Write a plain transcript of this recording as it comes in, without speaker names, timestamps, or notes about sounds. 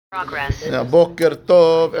Progress. Now, Boker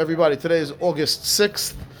Tov, everybody. Today is August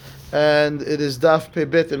 6th, and it is Daf Pei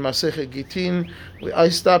Bet in Masechet Gittin. I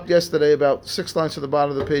stopped yesterday about 6 lines to the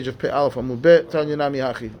bottom of the page of Pei Aleph Amud Bet, Tanya Nami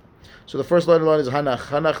Hachi. So the first line of the line is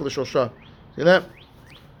Hanach L'Shosha. See that?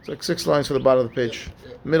 It's like 6 lines to the bottom of the page.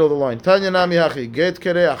 Middle of the line. Tanya Nami Hachi. Get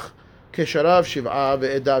Kereach. Kesharav Shiv'a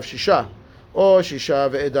Ve'edav Shisha. O Shisha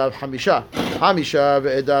Ve'edav Hamisha. Hamisha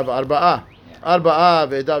Ve'edav Arba'a. Arba'a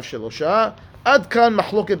Ve'edav Shelosha. Adkan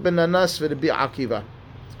mahloket ben nanas v'Rabbi Akiva.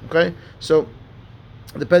 Okay, so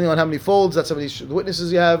depending on how many folds, that's how many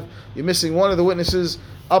witnesses you have. You're missing one of the witnesses.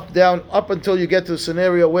 Up, down, up until you get to a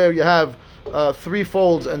scenario where you have 3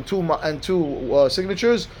 folds and two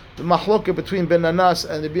signatures. The mahloket between ben nanas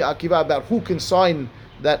and Rabbi Akiva about who can sign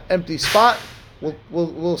that empty spot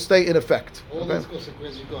will stay in effect. All Okay? this goes to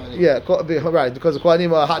crazy Kohanim. Yeah, right, because the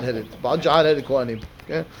Kohanim are hot-headed, hot-headed Kohanim.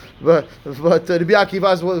 Okay, but Rabbi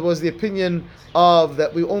Akiva was the opinion of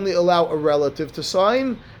that we only allow a relative to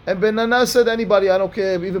sign, and Ben Nana said anybody, I don't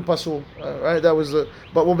care, even Pasul. Right, that was the.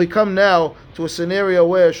 But when we come now to a scenario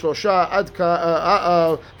where Shlosha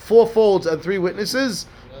Adka 4 folds and 3 witnesses,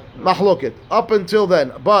 mahloket up until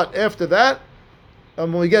then. But after that.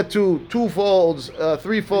 And when we get to 2 folds,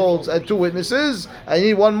 3 folds, and 2 witnesses, I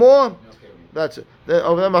need one more. That's it. Rabbi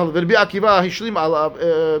Akiva hishlim alav.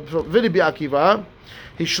 Rabbi Akiva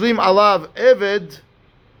hishlim alav eved.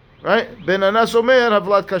 Right? Ben Anas omer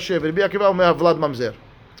havlad kasher. Rabbi Akiva omer havlad mamzer.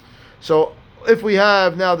 So if we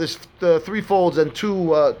have now this 3 folds and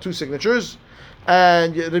 2 signatures,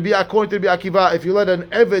 and according to Rabbi Akiva, if you let an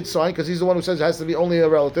eved sign, because he's the one who says it has to be only a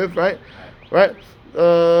relative, right? Right?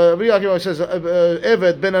 Rabbi Akiva says,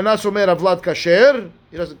 Eved ben Anas omer avlad kasher.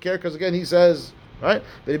 He doesn't care because again he says, right?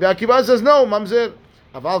 But Rabbi Akiva says no, mamzer.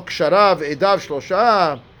 Aval kshara ve'edav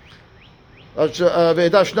shlosha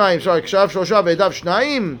ve'edav shnayim. Sorry, kshara shlosha ve'edav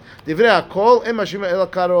shnayim. Divrei hakol em mashim el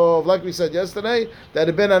karov. Like we said yesterday,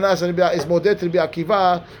 that Ben Anas is modet Rabbi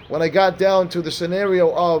Akiva. When I got down to the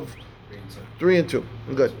scenario of 3 and 2,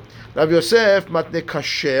 good. Rabbi Yosef matne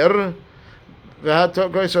kasher.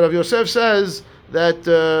 So Rabbi Yosef says that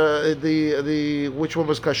the which one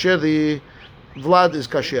was kasher? The Vlad is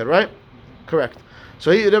kasher, right? Correct.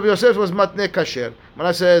 So Rabbi Yosef was matne kasher.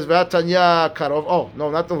 Mana says v'atanya karov. Oh no,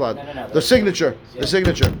 not the Vlad. No. The signature. The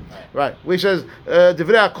signature. Right. Which says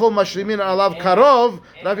divrei hakol mashrimin alav karov.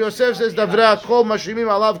 Rabbi Yosef says divrei hakol mashrimin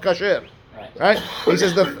alav kasher. Right. He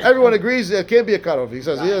says everyone agrees there can't be a karov. He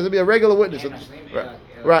says he has to be a regular witness.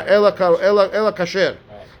 Right. Ela kasher.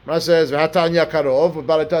 Mana says v'hatanya karov.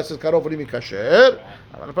 Baraita says karov. What do you mean kasher?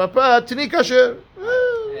 Papa tini kasher.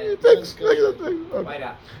 Thanks.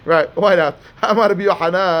 Right. Why not? Amar Rabbi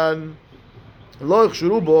Yohanan lo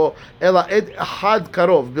yichshuru bo ela ed ahad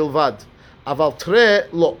karov bilvad. Aval tre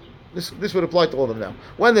lo. This would apply to all of them now.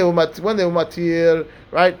 When they were matir,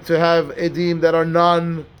 right, to have edim that are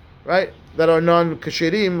non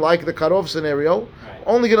kasherim, like the karov scenario,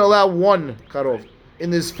 only going to allow 1 karov in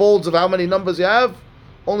these folds of how many numbers you have.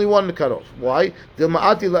 Only 1 karov. Why? You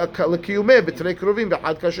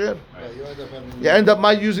end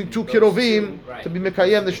up using 2 kirovim to be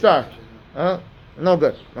mekayem the shtar. No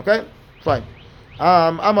good. Okay, fine.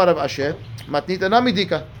 Amar Rav Asher matnita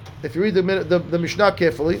namidika. If you read the Mishnah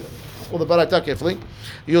carefully, or the Baraita carefully,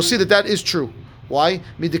 you'll see that is true. Why?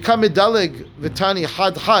 Midika medaleg v'tani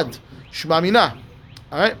had shmamina.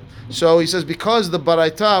 All right. So he says because the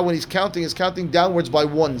Baraita when he's counting is counting downwards by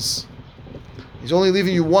ones. He's only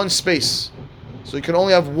leaving you 1 space. So you can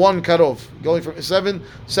only have 1 karov. Going from 7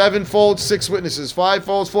 folds, 6 witnesses, 5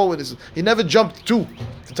 folds, 4 witnesses. He never jumped 2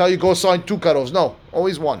 to tell you go sign 2 karovs. No,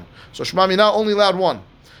 always 1. So Shema Mina only allowed 1.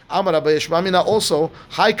 Amar Rabbi Shema Mina also,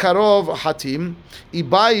 Hai karov hatim,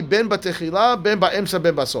 ibai ben batechila, ben ba'emsa,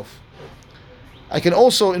 ben basof. I can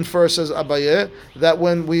also infer, says Abaye, that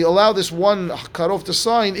when we allow this 1 karov to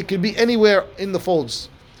sign, it can be anywhere in the folds.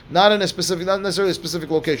 Not necessarily a specific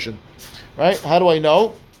location. Right? How do I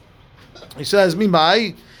know? He says,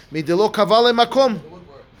 "Mimai midelo kavale makom,"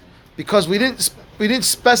 because we didn't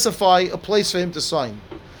specify a place for him to sign.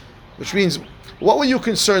 Which means, what were you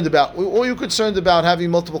concerned about? Were you concerned about having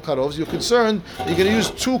multiple karovs? You're concerned that you're going to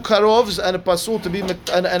use 2 karovs and a pasul to be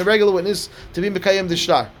and a regular witness to be mekayem the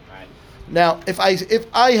shtar. Right. Now, if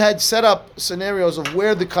I had set up scenarios of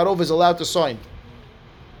where the karov is allowed to sign,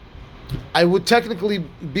 I would technically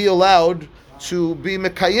be allowed to be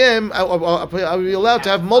mekayem. I would be allowed to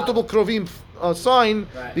have multiple krovim sign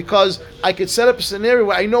because I could set up a scenario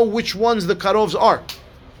where I know which ones the karovs are.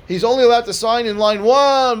 He's only allowed to sign in line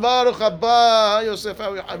 1. Baruch haba, Yosef,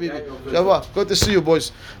 how are you, Habibi? Shavua. Good to see you,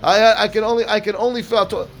 boys. I can only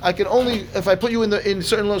if I put you in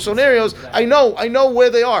certain scenarios, I know where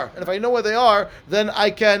they are, and if I know where they are, then I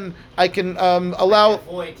can allow.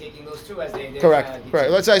 Avoid taking those two as they. Correct.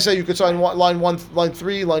 Let's say I say you could sign line 1, line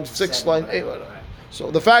 3, line 6, line 8.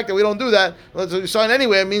 So the fact that we don't do that, let's you sign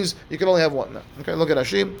anywhere, means you can only have one now. Okay, look at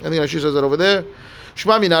Rashi. I think Rashi says that over there.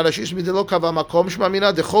 שמע מינה, רש"י לא קבע מקום, שמע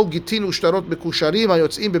מינה, דכל גיטין ושטרות מקושרים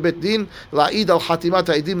היוצאים בבית דין להעיד על חתימת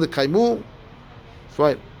העדים לקיימו.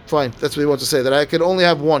 Fine, that's what he wants to say, that I can only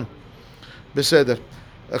have one. בסדר.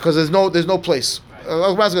 Because there's no place.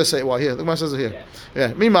 Gemara's going to say it. Well, here, the Gemara says it here.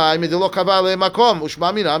 Yeah. ממאי, מדלא קבע למקום,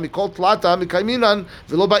 ושמע מינה, מכל תלתה, מקיימינן,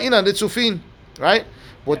 ולא באינן לצופין. Right?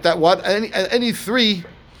 Any three.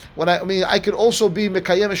 I could also be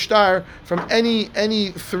Mekayem Shtar from any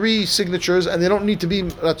 3 signatures, and they don't need to be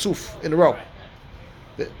Ratzuf in a row.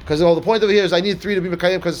 Because the point over here is I need 3 to be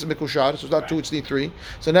Mekayem because it's Mekushar, so it's not 2, it's need 3.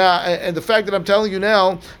 So now, and the fact that I'm telling you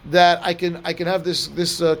now that I can have this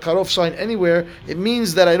Karof sign anywhere, it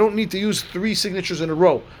means that I don't need to use 3 signatures in a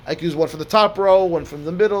row. I can use one from the top row, one from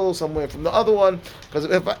the middle, somewhere from the other one. Because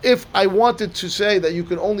if I wanted to say that you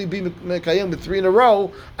can only be Mekayem with 3 in a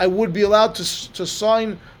row, I would be allowed to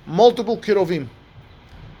sign multiple Kirovim.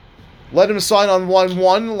 Let him sign on line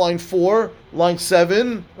 1, line 4, line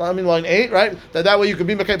 7, line 8, right? That way you can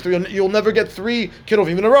be Mekayem 3. You'll never get 3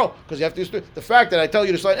 Kirovim in a row because you have to use 3. The fact that I tell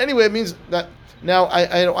you to sign anyway means that now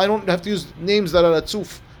I don't have to use names that are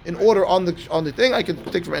Atzuf in order on the thing. I can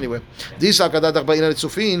take from anywhere.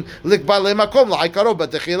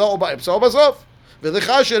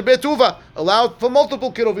 Allowed for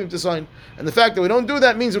multiple Kirovim to sign. And the fact that we don't do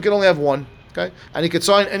that means we can only have one. Okay? And he could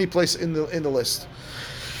sign any place in the list.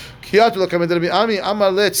 That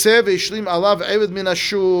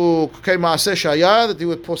he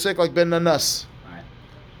would posek like Ben Nanas.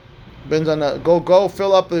 Ben Nanas. Go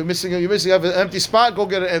fill up. You're missing you have an empty spot, go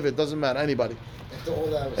get an Evid. Doesn't matter, anybody.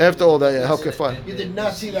 After all that, yeah. Okay, fine. You did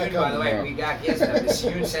not see that coming. By the way, we got yesterday. The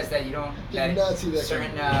Siyun says that you don't. Did not see that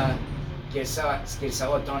certain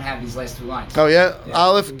Girsawot don't have these last 2 lines. Oh yeah,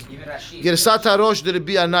 Aleph. Girsat Harosh de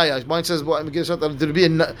Rabbi Anaya. Mine says Girsat de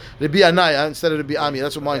Rabbi Anaya instead of Rabbi Ami.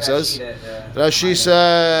 That's what mine says. Rashi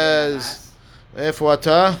says. Ifu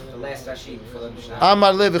ata. The last Rashi before the Mishnah.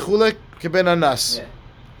 Amar le v'chulek keben anas.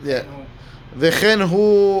 Yeah. וכן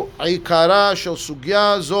הוא עיקרה של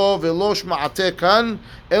סוגיה זו ולא שמעתה כאן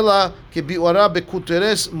אלא כביאורה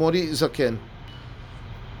בכותרס מורי זקן.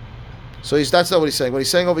 So that's not what he's saying. What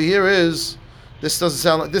he's saying over here is this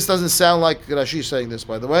doesn't sound like Rashi saying this,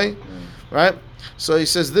 by the way, right? So he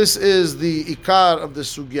says this is the ikar of the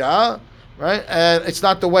sugya, right? And it's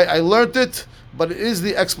not the way I learned it, but it is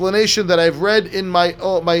the explanation that I've read in my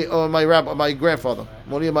grandfather,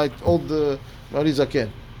 my old Mori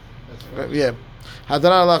Zaken. Yeah,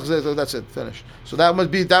 that's it. Finished. So that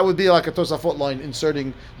would be like a Tosafot line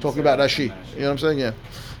talking about Rashi. You know what I'm saying? Yeah.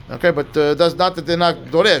 Okay, but that's not that they're not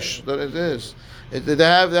Doresh. It is. They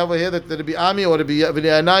have over here that it'd be Ami or it'd be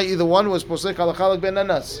V'li'anai. Either one was Posek Halakha like Ben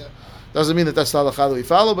Nanas. Doesn't mean that that's the halakha that we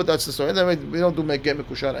follow, but that's the story. And then we don't do get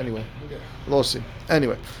Mekushar anyway. We'll see.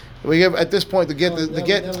 Anyway, we give at this point to get the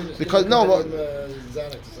get because no.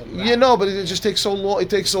 Yeah, no, but it just takes so long. It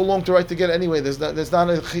takes so long to write the get anyway. There's not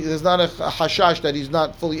a hashash that he's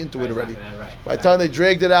not fully into it already. By the time they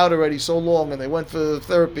dragged it out already so long, and they went for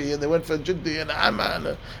therapy, and they went for jiddi and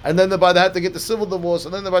aman, and then they had to get the civil divorce,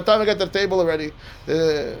 and then by the time they got to the table already,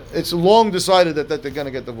 it's long decided that they're going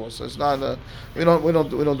to get divorced. So it's not. We don't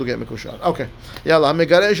do get mikushar. Okay. Yalla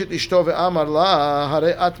megaresh et ishto ve'amar la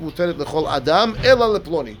harei at muteret lechol adam ela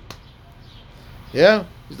leploni. Yeah,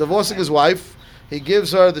 he's divorcing his wife. He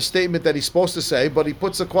gives her the statement that he's supposed to say, but he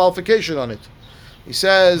puts a qualification on it. He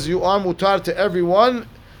says, "You are mutar to everyone."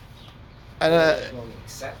 And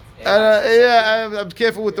I'm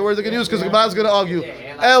careful with the words I can use because the Gemara is going to argue.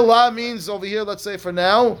 Ella means over here, let's say for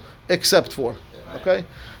now, except for.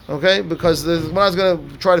 Okay, because the Gemara is going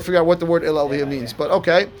to try to figure out what the word Ella over here means. But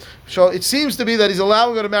okay, so it seems to be that he's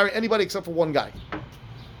allowing her to marry anybody except for one guy.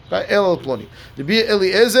 Okay, Ella Ploni. To be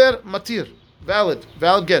Eliezer Matir, valid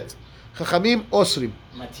get. Chachamim Osrim.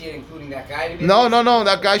 Matir, including that guy? No,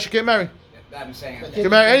 that guy she can't marry. I'm saying. She can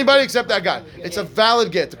marry anybody except that guy. It's a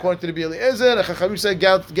valid get, according to the Rabbi Eliezer. The Chachamim say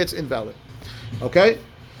get's invalid. Okay?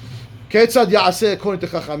 Ketzad ya'aseh, according to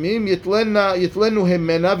Chachamim, yitlenu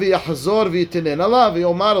hemena v'yachzor v'yitinena la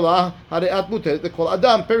v'yomar la hare'at muteret l'kol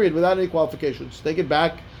adam, period, without any qualifications. Take it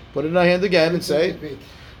back, put it in our hand again, and say,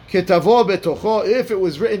 ketavo betocho, if it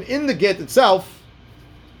was written in the get itself,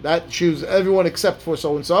 that choose everyone except for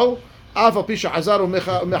so-and-so, Afa pisha hazaru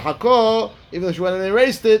mechako. Even though she went and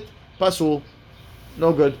erased it, pasul,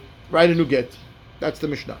 no good. Write a new get. That's the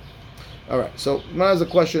Mishnah. All right. So Gemara has a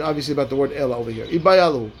question, obviously, about the word ela over here.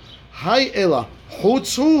 Ibayalu, hi ela,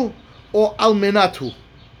 chutzu or almenatu?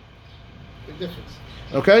 Big difference.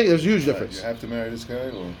 Okay, there's a huge difference. You have to marry this guy,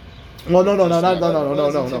 or No,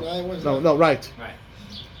 no. Right. Right.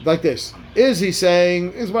 Like this. Is he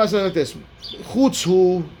saying? Is what I saying like this?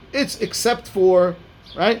 Chutzu, it's except for,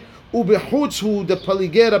 right? Ubechutzu the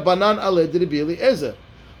paligera banan ale diribili ezer.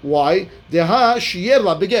 Why? Deha shiyer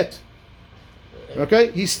la beget.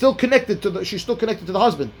 Okay, he's still connected to the. She's still connected to the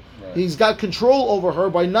husband. Right. He's got control over her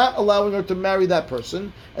by not allowing her to marry that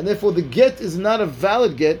person, and therefore the get is not a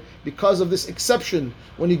valid get because of this exception.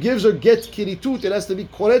 When he gives her get kiritut, it has to be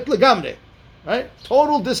koret legamre, right?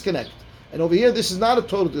 Total disconnect. And over here, this is not a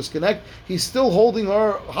total disconnect. He's still holding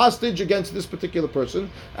her hostage against this particular person,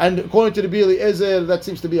 and according to the Bili Ezer, that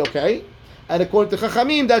seems to be okay, and according to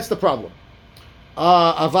Chachamim, that's the problem.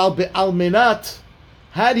 Aval be'almenat.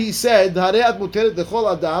 Had he said, "Hareat muteret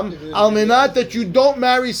lechol adam," almenat that you don't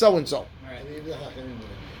marry so and so,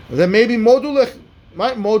 then maybe modulech,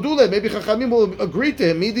 maybe Chachamim will agree to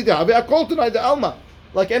him. Midi de'ave akol tonight the alma,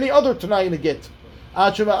 like any other tonight in a get.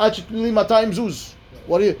 Zuz.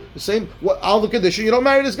 What are you the same? What on the condition you don't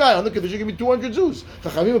marry this guy? On the condition give me 200 zuz.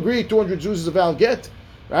 Chachamim agree 200 zuz is a valid get,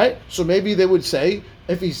 right? So maybe they would say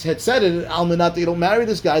if he had said it in almenat that you don't marry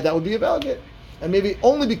this guy, that would be a valid get, and maybe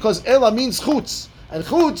only because ela means chutz. And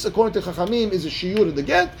chutz, according to Chachamim, is a shiur in the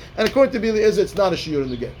get, and according to Bili Ezer, it's not a shiur in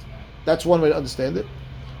the get. That's one way to understand it.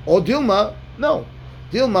 Or Dilma, no.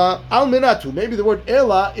 Dilma, almenatu. Maybe the word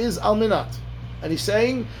ela is almenat. And he's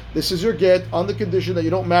saying, this is your get on the condition that you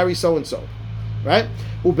don't marry so-and-so. Right?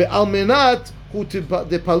 Ube almenat,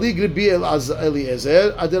 de palig Rabbi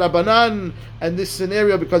Eliezer, adirabanan, and this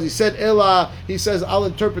scenario, because he said ela, he says, I'll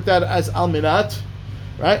interpret that as almenat.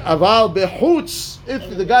 Right? Aval behutz. If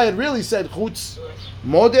the guy had really said chutz,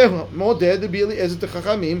 modeh the Bili Ezer to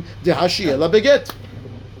Chachamim de hashiela beget.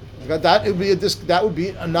 That would be that would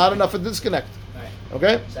be not enough of a disconnect. Right.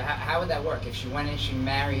 Okay. So how would that work? If she went and she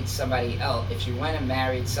married somebody else,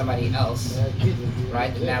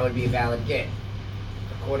 right, then that would be a valid get.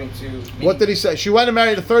 According to What did he say? She went and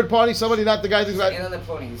married a third party, somebody not the guy who's right. He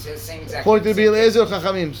says the same exact. According to Bili Ezer or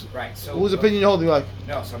Chachamim's. Right. So whose opinion you holding like?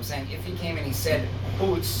 No. So I'm saying if he came and he said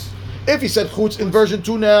chutz. If he said chutz in version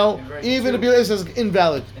 2 now, even if Bili Ezer says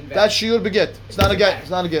invalid. That's shiur beget. It's not a get.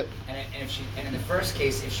 It's not a get. And in the first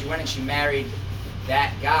case, if she went and she married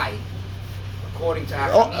that guy, according to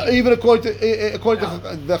Hachamim, even according to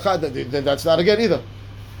the then that's not a get either.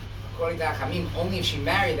 According to Hachamim, only if she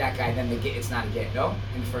married that guy, then it's not a get. No,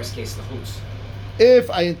 in the first case, the chutz. If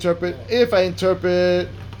I interpret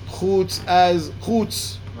chutz as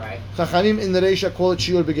chutz, right? Chachamim in the Reisha call it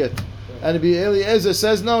shiur beget, and Rabbi Eliezer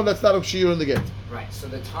says no, that's not a shiur in the get. Right. So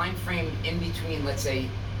the time frame in between, let's say,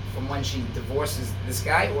 from when she divorces this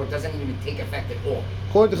guy, or it doesn't even take effect at all.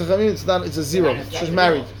 According to Chachamim, it's not. It's a zero. She's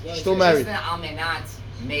married. She's still married. The almenat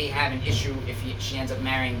may have an issue if she ends up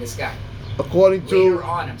marrying this guy. According to later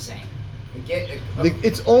on, I'm saying,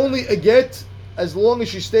 it's only a get as long as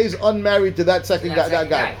she stays unmarried to that second guy. That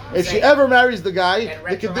guy. If she ever marries the guy,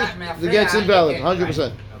 the get's invalid.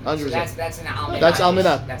 100%. 100%. That's an almenat. That's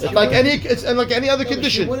almenat. It's like any other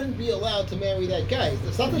condition. She wouldn't be allowed to marry that guy.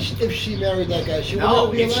 It's not that if she married that guy, she no,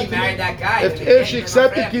 wouldn't be allowed if she married that guy. If she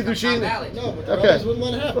accepted kiddushin, no, but the rabbis wouldn't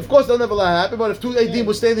let it happen. Of course, they'll never let it happen. But if two Eidim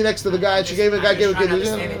were standing next to the guy and she gave a guy gave a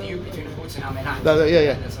kiddushin, yeah. That's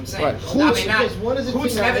what I'm saying. Right.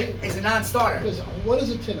 Chutz is a non-starter. Because one is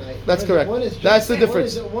a tonight. That's correct. That's the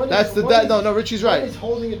difference. No, Richie's right. One is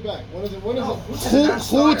holding it back. One is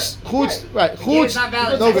Chutz, right? Chutz not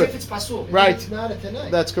valid. No good. If it's pasul. Right. It's not a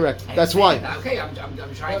tonight. That's correct. That's why. Okay, I'm trying to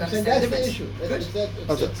understand that's the difference.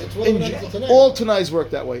 the issue. All tanais work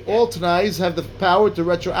that way. All tanais have the power to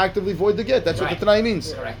retroactively void the get. That's what the tanai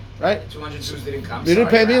means. Correct. Right? 200 zuz didn't come. You didn't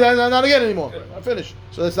pay me, not again anymore. I'm finished.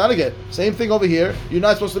 So that's not a get. Same thing over here. You're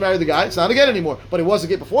not supposed to marry the guy. It's not a get anymore. But it was a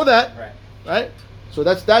get before that. Right? So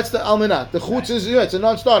that's the almenat. The chutz is it's a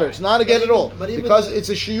non-starter. It's not a get at all because it's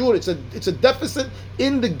a shiur. It's a deficit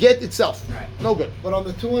in the get itself. Right. No good. But on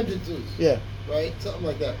the 200 zuz, right, something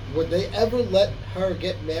like that. Would they ever let her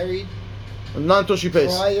get married? Not until she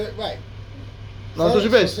pays. Right. Not until she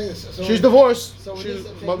pays. She's divorced.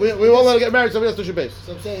 But we won't let her get married. Somebody else till she pays.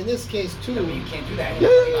 So I'm saying in this case too. No, you can't do that.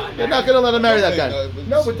 You're not going to let her marry that guy.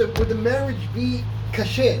 No, would the marriage be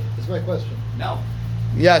kasher? Is my question. No.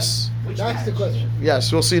 Yes. That's the question.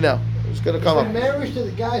 Yes, we'll see now. It's going to come The up. marriage to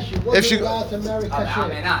the guy she wasn't allowed to marry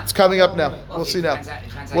kasher. It's coming up now. We'll see now.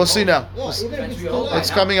 We'll see now. No, even if it's tonight. It's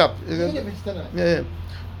coming up. Even if it's tonight. Yeah.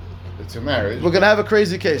 It's a marriage. We're gonna have a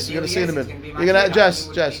crazy case. You're gonna see in a minute. You're gonna Jess.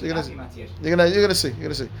 You're gonna see.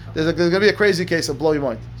 There's gonna be a crazy case that'll blow your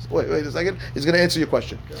mind. Wait a second. He's gonna answer your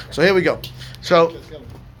question. So here we go. So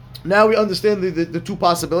now we understand the two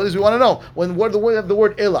possibilities. We want to know when we have the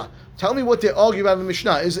word Ela. Tell me what they argue about in the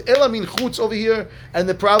Mishnah. Is Ela mean chutz over here, and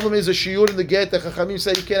the problem is a shiur in the get? The Chachamim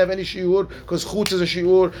say you can't have any shiur because chutz is a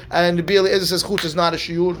shiur, and the Rabbi Eliezer says chutz is not a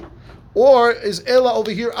shiur, or is Ela over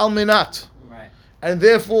here almenat? And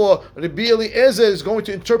therefore, Rabbi Eliezer is going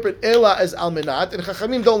to interpret Ela as almenat, and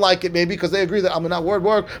Chachamim don't like it maybe because they agree that almenat word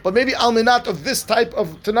work, but maybe almenat of this type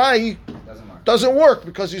of Tanai doesn't work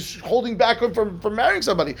because he's holding back from marrying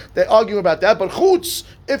somebody. They argue about that, but chutz,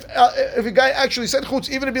 if a guy actually said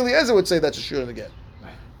chutz, even Rabbi Eliezer would say that's a shur again.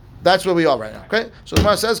 Right. That's where we are right now. Okay, so the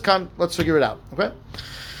Gemara says, "Come, let's figure it out." Okay.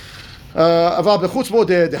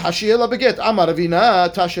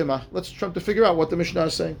 Let's try to figure out what the Mishnah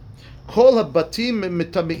is saying. Only the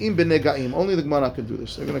Gemara can do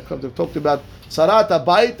this. They're going to come to talk about Sarat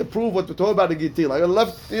Abayit to prove what we're talking about in Gittin. Like a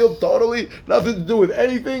left field, totally nothing to do with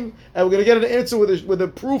anything, and we're going to get an answer with a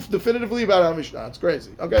proof definitively about our Mishnah. It's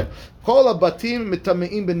crazy. Okay, We're talking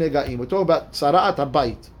about Sarat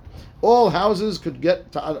Abayit. All houses could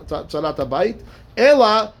get Sarat Abayit.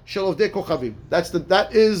 Ela shel ovdei kochavim.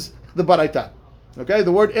 That is the Baraita. Okay,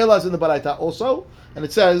 the word Ela is in the Baraita also, and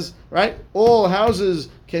it says, right, all houses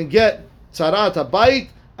can get Tzarat HaBayit,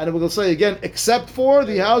 and we will say again, except for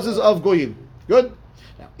the houses of Goyim. Good?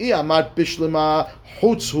 Now, I'amart bishlema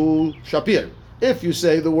chutzhu shapir. If you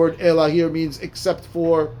say the word Ela here means except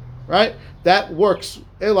for, right, that works.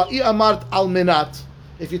 Ela, I'amart almenat.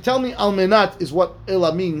 If you tell me almenat is what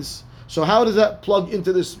Ela means, so how does that plug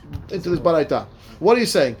into this Baraita? What are you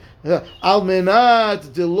saying?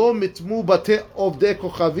 Almenat de lo mitmu bate ovdei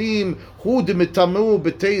kochavim hu de mitamu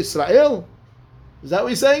bate Israel? Is that what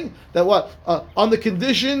he's saying? That what? On the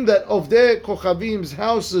condition that ovdei kochavim's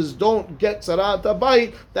houses don't get Sarat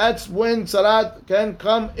Abayit, that's when Sarat can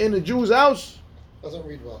come in a Jew's house? Doesn't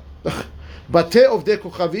read well. Bate ovdei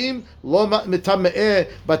kochavim lo mitameh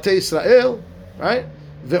bate Israel, right?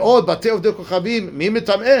 Ve'od bate ovdei kochavim mi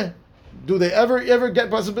mitameh. Do they ever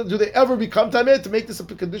get possible? Do they ever become tameh to make this a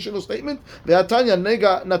conditional statement? Ve'atanya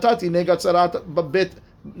nega natati nega tzarat babet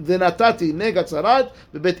denatati nega tzarat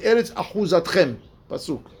bebet eretz achuzatchem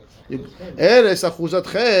pasuk. Eretz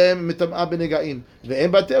achuzatchem mitamah benegaim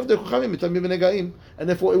ve'em batev dekochavim mitamim benegaim. And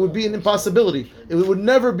therefore, it would be an impossibility. It would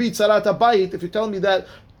never be tzarat habayit if you tell me that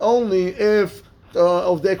only if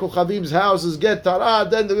of the kochavim's houses get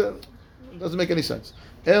tarat. Then it doesn't make any sense.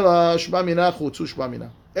 Ela shma mina chutzu shma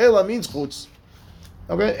mina. Ela means chutz.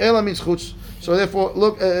 Okay, Ela means chutz. So therefore,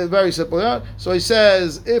 look, very simple. Yeah? So he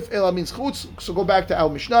says, if Ela means chutz, so go back to our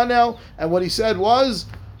Mishnah now, and what he said was,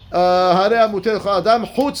 Harei muter adam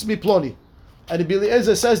chutz miploni. And Rabbi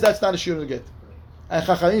Eliezer says that's not a shir in the get. And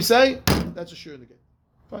Chachamim say, that's a shir in the get.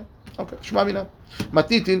 Fine. Okay, Shema Mina.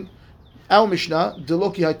 Matnitin, our Mishnah,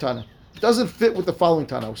 Deloki Haitana. Doesn't fit with the following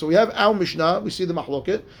Tana. So we have our Mishnah, we see the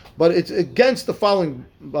Mahloket, but it's against the following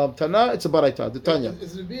Tana, it's a Baraita, the Tanya.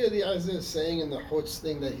 Is Rabbi Eliezer saying in the Chutz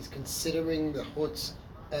thing that he's considering the Chutz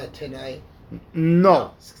Tanai?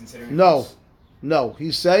 No. No.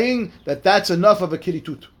 He's saying that that's enough of a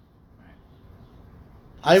kiritut.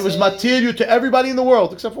 I was matir you to everybody in the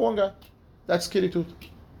world, except for one guy. That's kiritut.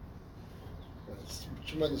 That's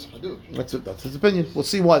tremendous hadush. That's his opinion. We'll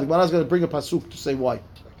see why. The Gemara is going to bring a pasuk to say why.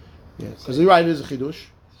 Yeah, because you're right, it is a chidush.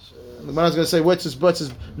 The Gemara is going to say, what's his,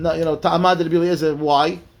 ta'amad Rabbi Eliezer,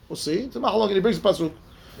 why? We'll see. It's a mahalok, and he brings a pasuk.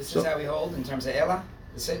 This is how we hold in terms of Ela?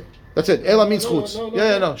 That's it. Ela means chutz.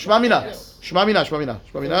 No. Shema mina. Shema mina.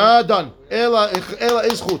 Done. Ela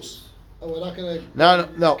is chutz. Oh, we're not going to...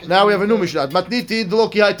 No. Now we have a new Mishnah. Matniti d'lo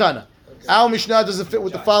ki haitana. Our Mishnah doesn't fit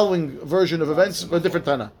with the following version of events, but a different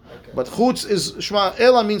Tana. Okay. But chutz is Shema.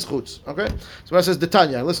 Ela means chutz. Okay. So it says the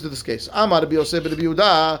Tanya. Listen to this case. Amar Rabbi Yosef ben Rabbi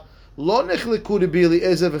Yehuda. לא נחלקו רבי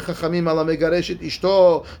אליעזר וחכמים על המגרש את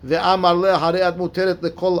אשתו ואמר לה הרי את מותרת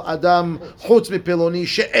לכל אדם חוץ מפלוני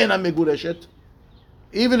שאינה מגורשת.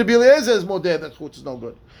 Even Rabbi Eliezer is מודה that chutz is no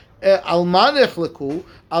good. על מה נחלקו?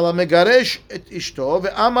 על המגרש את אשתו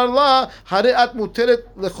ואמר לה הרי את מותרת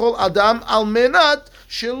לכל אדם על מנת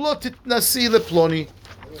שלא תתנסי לפלוני.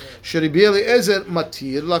 שרבי אליעזר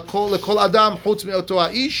מתיר לכל אדם חוץ מאותו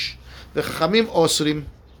האיש וחכמים אוסרים.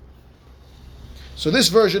 So this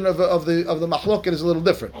version of the mahloket is a little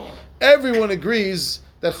different. Everyone agrees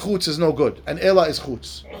that chutz is no good, and Ela is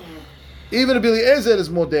chutz. Even Rabbi Eliezer is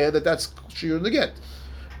modeh that that's shir in the get.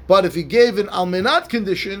 But if he gave an almenat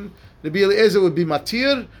condition, Rabbi Eliezer would be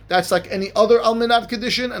matir. That's like any other almenat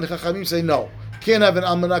condition, and the Chachamim say no. Can't have an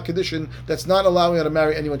almenat condition that's not allowing her to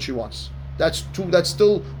marry anyone she wants. That's true. That's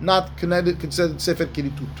still not considered sefer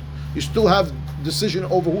kiritut. You still have decision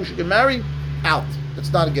over who she can marry. Out.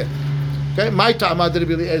 That's not a get. Okay. My ta'amad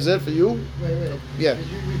Rabbi Eliezer for you. Wait. Yeah. Could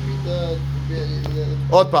you repeat the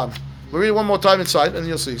Odd palm. We'll read it one more time inside, and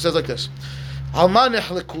you'll see. It says like this. Alma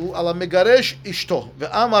nehleku ala megaresh ishto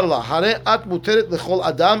ve'amar la hare at muteret lechol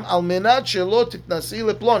adam al menat shelo titnasi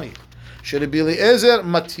leploni. Rabbi Eliezer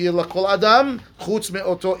matir lechol adam chutz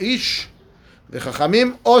me'oto ish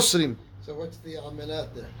v'chachamim osrim. So what's the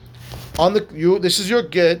almanat there? This is your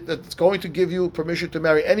get that's going to give you permission to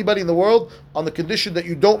marry anybody in the world on the condition that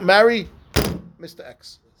you don't marry Mr.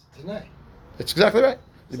 X. It's tonight. That's exactly right.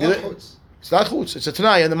 It's not chutz. It's not chutz. It's a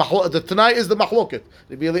tanai, and the tanai is the mahloket.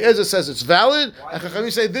 Rabbi Eliezer says it's valid, and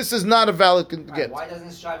Chachamim say this is not a valid get. Why doesn't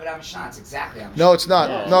it strive with Al Mishnah? It's exactly Al Mishnah. No, it's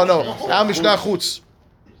not. No. Al Mishnah chutz.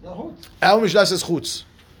 It's not chutz. Al Mishnah says chutz.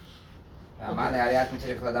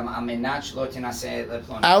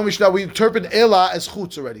 Al Mishnah, we interpret Ela as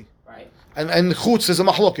chutz already. Right. And chutz is a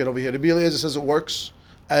mahloket over here. Rabbi Eliezer says it works,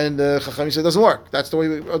 and Chachamim says it doesn't work. That's the way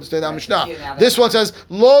we understand Al Mishnah. This one says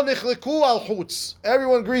lo nichleku al chutz.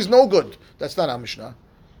 Everyone agrees no good. That's not Al Mishnah.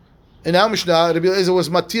 In Al Mishnah, Rabbi Eliezer was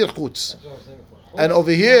matir chutz, and over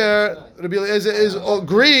here, Rabbi Eliezer is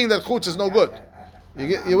agreeing that chutz is no good.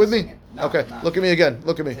 You with me? No, okay. no. Look at me again.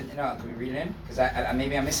 Look at me. No, can we read it in? Because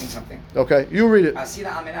maybe I'm missing something. Okay, you read it. See the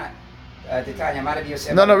Amenat.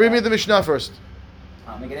 No, read me the Mishnah first.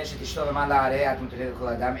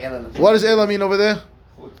 What does Ela mean over there?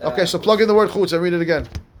 Okay, so plug in the word chutz and read it again.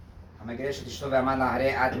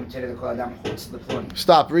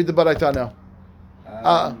 Stop. Read the Baraita now.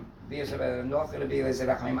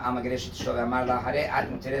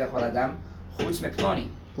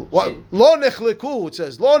 What? Lo nechleku, it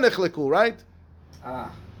says. Lo nechleku, right?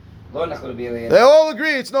 They all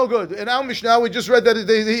agree it's no good. In our Mishnah, we just read that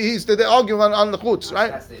they argue on the chutz, right?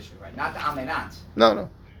 That's the issue, right? Not the amenat. No.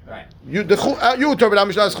 Right. You interpret our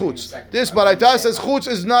Mishnah as chutz. This Baraita says chutz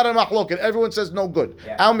is not a mahloket. Everyone says no good.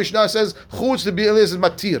 Yeah. Our Mishnah says chutz to be is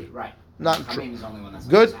matir. Right. Not true.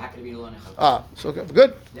 Good. So okay,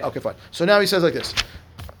 good? Yeah. Okay, fine. So now he says like this.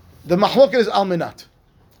 The mahloket is almenat.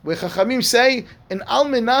 Where Chachamim say, an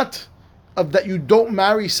almenat of that you don't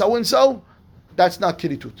marry so-and-so, that's not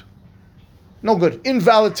kiritut. No good.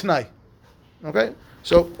 Invalid tonight. Okay?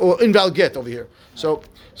 So, or invalid get over here. So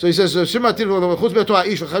he says, first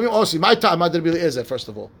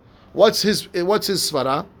of all. What's his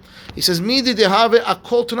svara? He says, Midi de have a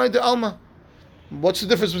call tonight de alma. What's the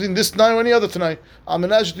difference between this tonight or any other tonight? I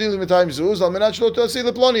don't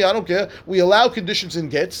care. We allow conditions in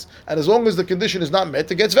gets, and as long as the condition is not met,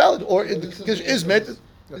 the get's valid. Or if the condition is met.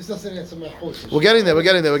 This doesn't answer my question. We're getting there. Well,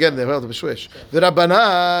 the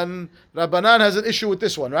Rabbanan has an issue with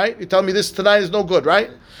this one, right? You tell me this tonight is no good,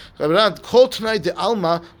 right? Rabbanan, call tonight the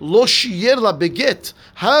alma lo shiyer la beget,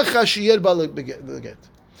 ha shiyer ba beget.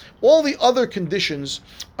 All the other conditions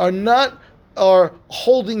are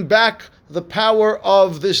holding back the power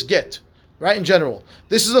of this get, right? In general,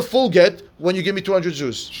 this is a full get when you give me 200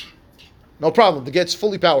 zuz. No problem. The get's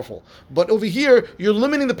fully powerful. But over here, you're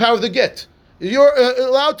limiting the power of the get. You're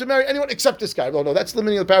allowed to marry anyone except this guy. No, that's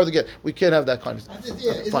limiting the power of the get. We can't have that kind of thing.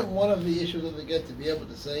 Isn't one of the issues of the get to be able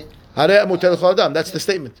to say? That's the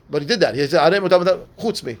statement. But he did that. He said,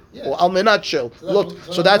 chutzmi, or almenat shel.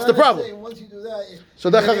 So that's the problem. Saying, once you do that, so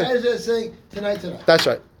that's saying tonight. That's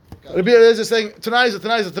right. Rabbi Eliezer is saying tonight is a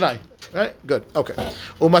tonight. Right? Good. Okay.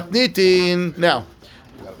 Umatnitin now.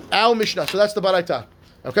 Al Mishnah. So that's the Baraita.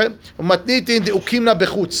 Okay. Umatnitin the ukimna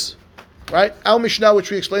bechutz. Right? Al Mishnah,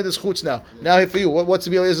 which we explained is chutz now. Now for you, what's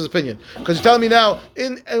Rabbi Eliezer's opinion? Because you're telling me now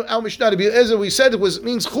in Al Mishnah, Rabbi Eliezer, we said it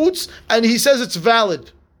means chutz, and he says it's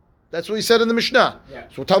valid. That's what he said in the Mishnah. Yeah.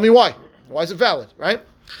 So tell me why. Why is it valid? Right?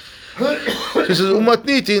 So he says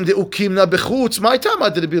umatnitin the ukimna bechutz. My time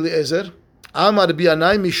ad Rabbi Eliezer. Amar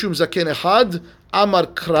bi'anai mishum zaken echad, amar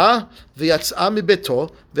kra v'yatz'a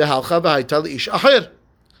mibeto v'halcha v'hayta le'ish acher.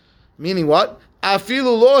 Meaning what?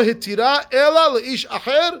 Afilu lo hitira ela le'ish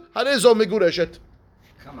acher harezo megureshet.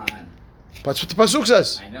 Come on. That's what the pasuk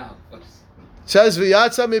says. I know. It says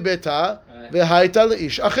v'yatz'a mibeta v'hayta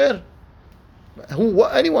le'ish acher.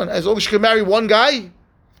 Anyone, as long as you can marry one guy,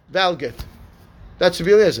 valid get. That's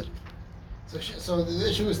Rabbi Eliezer. So the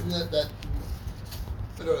issue is that.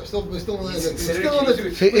 We're still on the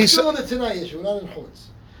tonight issue. We're not in chutz.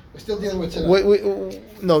 We're still dealing with tonight.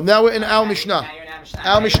 No, now we're in Al Mishnah.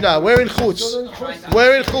 Al Mishnah. We're in chutz.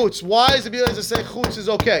 We're in chutz. Why is the Eliezer saying chutz is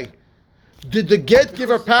okay? Did the get give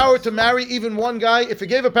her power to marry even one guy? If it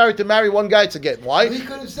gave her power to marry one guy, it's a get. Why? He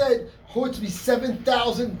could have said Chutz be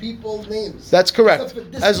 7,000 people names. That's correct. Except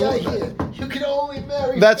for this As guy well- here, you can only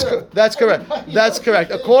marry. That's Phil. that's correct. Everybody That's else correct.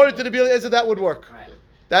 you can't. According to the Eliezer, that would work. Right.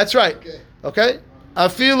 That's right. Okay.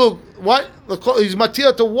 Afilu what he's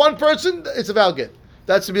matir to one person, it's a valid get.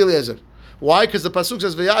 That's the Eliezer. Why? Because the pasuk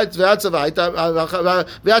says v'yatza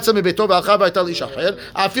mibeto v'alcha v'ayta leish acher.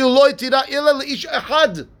 Afilu lo itira ila leish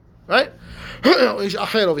echad. Right? Ish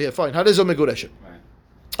acher over here. Fine. How does it megureshet?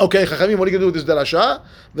 Okay, Chachamim, what are you going to do with this darasha?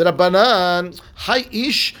 V'Rabbanan hay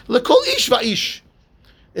ish lekol ish va'ish.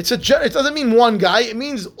 It doesn't mean one guy. It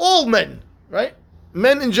means all men, right?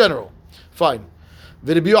 Men in general. Fine.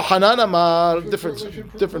 V'Rabbi Yochanan amar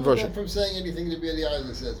different version. From saying anything to be the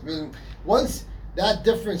Eliezer says, meaning once that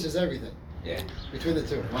difference is everything. Yeah. Between the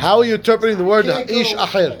two. How are you interpreting the word Can't go- ish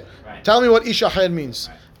acher? Right. Tell me what ish acher means.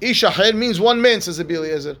 Right. Ish acher means one man, says the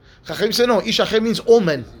Eliezer. Chachamim say no. Ish acher means all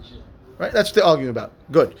men. Right? That's what they're arguing about.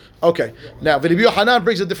 Good. Okay. Now, Rabbi Yochanan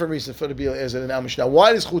brings a different reason for Rabbi Eliezer in our Mishnah.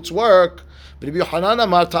 Why does chutz work? Rabbi Yochanan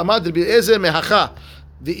amar tamad Rabbi Eliezer mehacha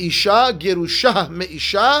v'isha gerusha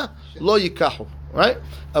meisha lo yikahu. Right?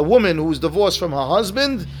 A woman who is divorced from her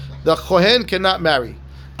husband, the kohen cannot marry.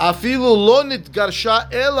 Afilu lo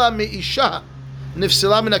nitgarsha ela meisha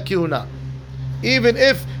nifsila min hakihuna. Even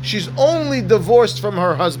if she's only divorced from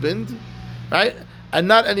her husband, right, and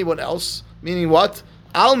not anyone else, meaning what?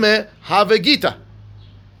 Alme havegita.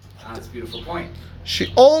 That's a beautiful point.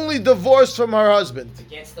 She only divorced from her husband. The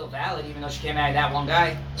get's still valid, even though she can't marry that one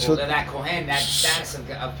guy. So- Or that Kohen, that status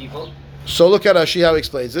of people. So look at Rashi how he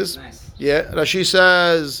explains this. Nice. Yeah, Rashi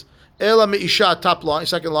says, Ela meisha, top line,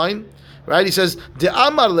 second line. Right? He says, De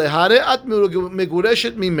amar lehare at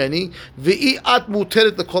megureshet mimeni, ve'i at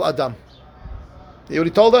muteret lekol adam. You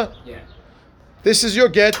already told her? Yeah. This is your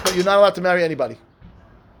get, but you're not allowed to marry anybody.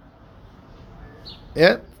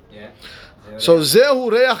 Yeah? Yeah. So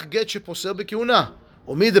zehu reach get sheposel bekehuna.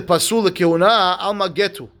 Umi de pasul lekehuna alma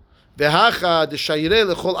getu. Vehacha de shayre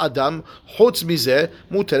lechol adam chutz mize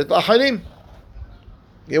muteret la'acharim.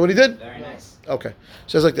 You get what he did? Very nice. Okay.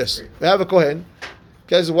 Says like this. We have a kohen.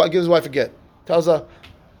 Gives his wife a get. Tells her,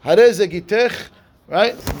 Hare ze gitech,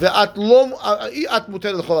 right? Ve'at lo at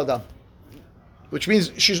muteret lechol adam. Which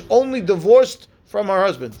means she's only divorced from her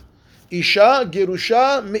husband. Isha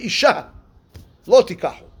gerusha meisha lo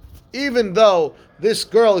tikahu. Even though this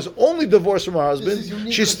girl is only divorced from her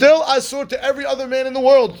husband, she's still asur to every other man in the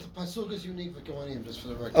world. The pasuk is unique for Kohanim, just for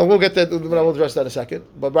the record. And we'll get that. We'll address that in a second.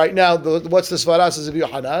 But right now, what's the svara says of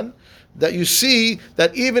Yohanan? That you see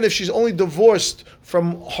that even if she's only divorced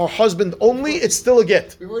from her husband only, it's still a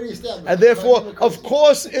get. We've already established. And therefore, of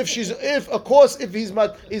course, if he's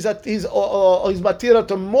matira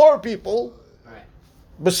to more people, Right.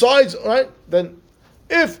 besides, right, then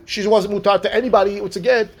if she wasn't mutar to anybody, it's a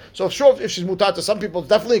get. So sure, if she's mutar to some people, it's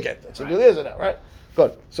definitely a get. That's what it is now, right?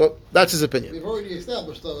 Good. So that's his opinion. We've already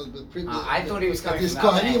established though. I thought he was coming These from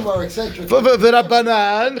that Kohanim angle. are eccentric.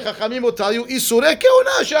 V'Rabbanan, Chachamim will tell you, Isurei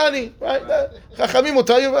Kehuna Shani, right? Chachamim will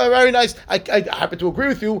tell you, very nice. I happen to agree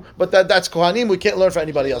with you, but that's Kohanim. We can't learn from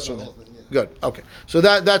anybody else from that. Good. Okay. So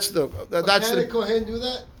that's Can a Kohen do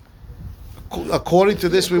that? according to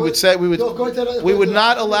this, we would say we would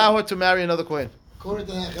not allow her to marry another Kohen. According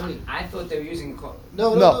to the Hachamim. I thought they were using.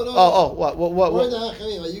 No. What? According to the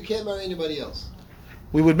Hachamim, you can't marry anybody else.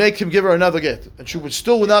 We would make him give her another get, and she would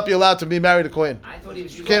still not be allowed to be married to Kohen. I thought he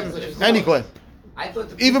was using. Can't any Kohen. I thought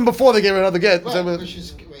Even before they gave her another get. Right, but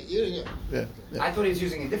she's, Yeah. I thought he was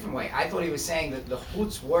using a different way. I thought he was saying that the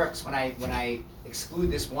chutz works when I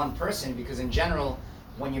exclude this one person, because in general,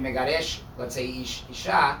 when you megaresh, let's say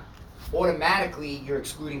isha, automatically you're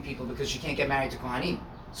excluding people because she can't get married to kohanim.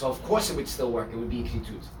 So of course it would still work. It would be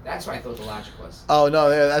klitut. That's what I thought the logic was. Oh no,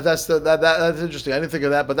 yeah, that's interesting. I didn't think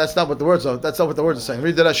of that, but that's not what the words are. That's not what the words are saying.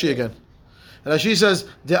 Read the Rashi again. And Rashi says,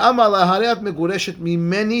 "De'amar lahareat megureshet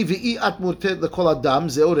mimeni ve'iat murtet lekol adam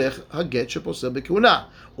zeorech haget sheposel bekehuna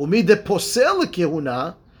umi de posel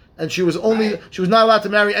lekehuna," and she was not allowed to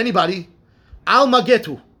marry anybody. Al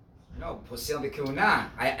magetu. No, posel bekehuna.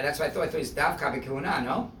 That's what I thought. I thought it's davka bekehuna.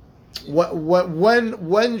 No.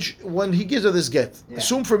 When he gives her this get,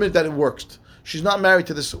 assume for a minute that it works. She's not married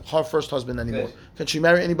to her first husband anymore. Good. Can she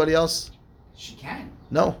marry anybody else? She can.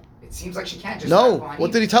 No. It seems like she can. Just No. not kohanim.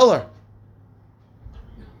 What did he tell her?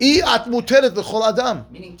 At muteret l'chol adam.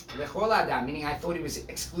 Meaning lechol adam. Meaning I thought he was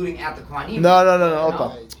excluding out the kohanim. No.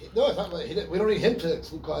 No, it's not, we don't need him to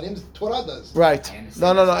exclude Kohanim. The Torah does. Right. I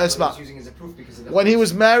understand. No. That's It's what I not. was using as a proof because of the When he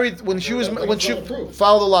was married, when she proof.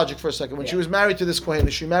 follow the logic for a second. When she Yeah. was married to this kohen,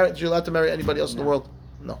 is she allowed to marry anybody else in the world?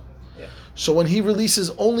 No. Yeah. So when he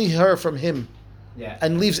releases only her from him Yeah.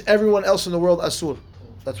 and leaves everyone else in the world asur,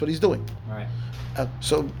 that's what he's doing. All right.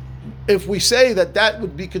 So if we say that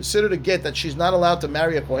would be considered a get, that she's not allowed to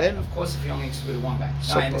marry a Kohen. Of course, if you only excluded one guy. No,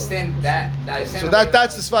 So- I understand that. So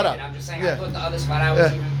that's the svara. I'm just saying, Yeah. I thought the other svara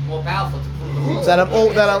was even more powerful to prove the rule.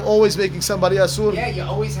 That I'm always making somebody asur. Yeah, you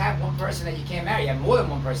always have one person that you can't marry. You have more than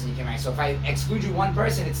one person you can't marry. So if I exclude you one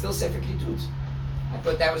person, it's still sefer kitutz. I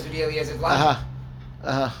thought that was really Eliezer's logic.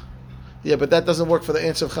 Yeah, but that doesn't work for the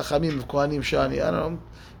answer of Chachamim of Kohanim Shani. I don't know.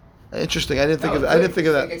 Interesting. I didn't think of that. I didn't think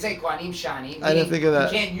of that. You can say Kohanim Shani. I didn't think of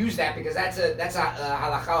that. You can't use that because that's a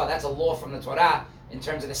halakha. That's a law from the Torah in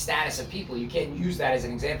terms of the status of people. You can't use that as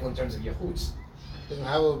an example in terms of Yehutz.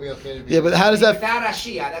 How will it be okay to be? Yeah, but how does that? Without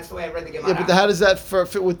Rashi, that's the way I read the Gemara. Yeah, but how does that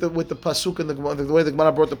fit with the pasuk and the way the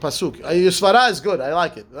Gemara brought the pasuk? Your svara is good. I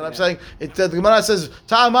like it. What I'm saying, the Gemara says,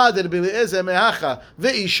 "Ta'amad elbilezer mehacha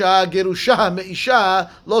veisha gerusha meisha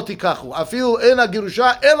lo tikachu afilu ena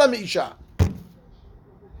gerusha ela meisha."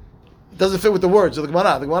 It doesn't fit with the words of the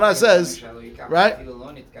Gemara. The Gemara says, right?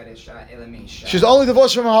 She's only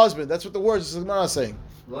divorced from her husband. That's what the words of the Gemara is saying.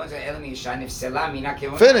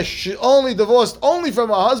 Finish. She only divorced only from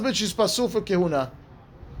her husband. She's pasul for kehuna.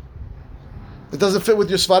 It doesn't fit with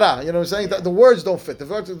your svara. You know what I'm saying? The words don't fit. The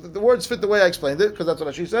words fit the way I explained it, because that's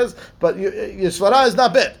what she says. But your svara is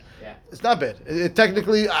not bad. Yeah. It's not bad.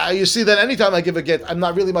 Technically, you see that anytime I give a get, I'm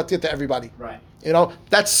not really matir to everybody. Right. You know,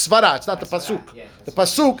 that's svara. It's not the pasuk. Yeah, the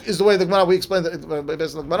pasuk is the way the Gemara we explained it.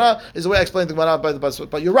 Based on the Gemara is the way I explained the Gemara by the pasuk.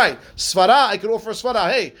 But you're right. Svara, I could offer a svara.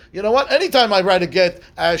 Hey, you know what? Anytime I write a get,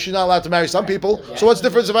 she's not allowed to marry some people. Yeah. So what's the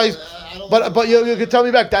difference if I? But you can tell me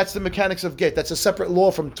back. That's the mechanics of get. That's a separate law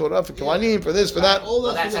from Torah for Kohanim, for this, for that. Well,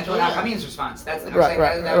 that's Torah Hamim's response. That's the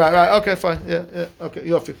right. Okay, fine. Yeah. Okay,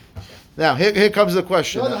 Yofi. Now here comes the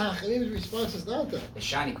question. No, the Hachamim's response is not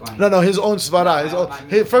that. No, his own svara.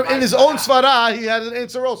 In his own svara, he had an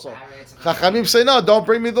answer also. Chachamim say no, don't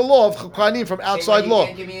bring me the law of Kohanim from outside law.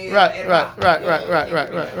 Right.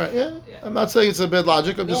 Yeah. I'm not saying it's a bad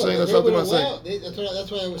logic. I'm just saying that's something I'm saying.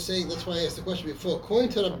 That's why I was saying. That's why I asked the question before. According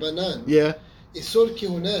to the Banan, yeah, Isur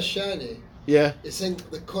Kihuna Shani. Yeah. It's saying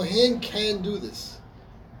the Kohen can do this.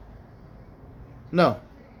 No.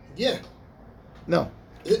 Yeah. No.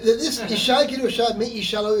 This Isha Girusha me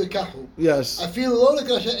Isha lo yikahu. Yes. I feel low like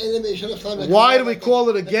Why do we call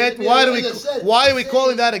it a get? Why are we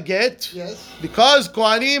calling that a get? Yes. Because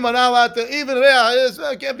Kohanim are not allowed to, even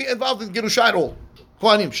Reah can't be involved in Girusha at all.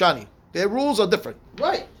 Kohanim, Shani. Their rules are different.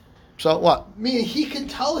 Right. So what? Meaning he can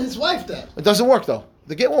tell his wife that. It doesn't work though.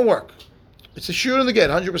 The get won't work. It's a shur in the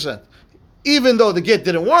get, 100%. Even though the get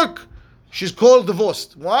didn't work, she's called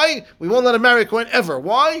divorced. Why? We won't let her marry a Kohen ever.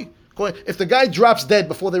 Why? If the guy drops dead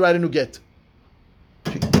before they write a new get,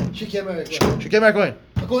 she can't marry a Kohen. She can't marry a Kohen.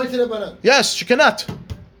 According to the Banan. Yes, she cannot.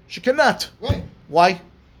 She cannot. Right. Why?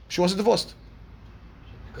 She wasn't divorced.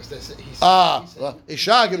 Because that's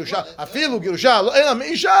Isha Girusha, Afilu Girusha, Lo Ela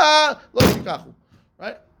Meisha, Lo Shikachu.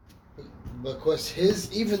 Right?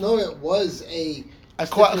 Because even though it was a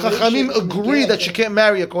Chachamim agree that she can't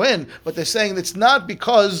marry a Kohen, but they're saying it's not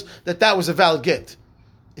because that was a valid get.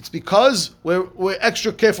 It's because we're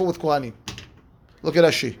extra careful with Kohanim. Look at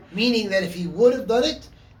Rashi. Meaning that if he would have done it,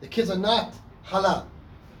 the kids are not halal.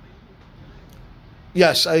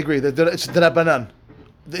 Yes, I agree. It's Derabanan.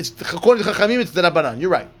 According to Chachamim, it's Derabanan. You're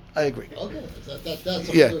right. I agree. Okay.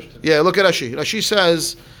 That's yeah. Look at Rashi. Rashi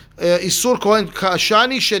says, Isur Kohen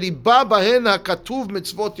Kashani Sheriba Bahen HaKatuv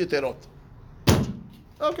Mitzvot Yeterot.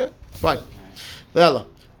 Okay, fine. Yalla.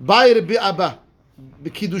 Bay Rabbi Abba.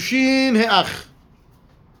 B'kiddushin he'ach.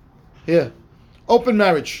 Here. Open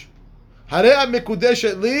marriage. Hare'a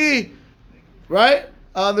mekudeshet li. Right?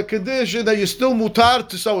 On the condition that you're still mutar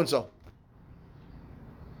to so-and-so.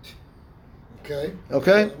 Okay.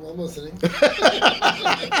 Okay? I'm listening. Look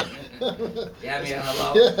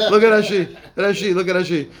at Rashi. Look at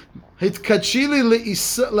Rashi. Hitkachili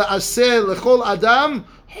le'aseh lechol adam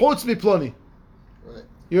chutz miploni.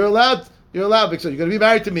 You're allowed because you're going to be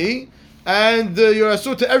married to me, and you're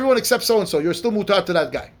asur to everyone except so and so. You're still mutar to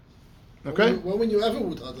that guy. Okay. When were you ever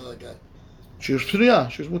mutar to that guy? She was pnuya.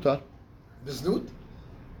 She was mutar. Biznut?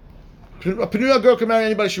 A pnuya girl can marry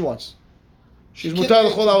anybody she wants. She's mutar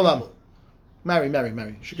l'chol ha'olam. Marry.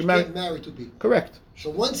 She can marry. Marry two people. Correct.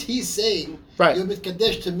 So once he's saying, right, you're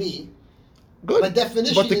mitkadesh to me. Good. By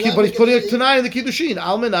definition, but he's putting it tonight in the kiddushin.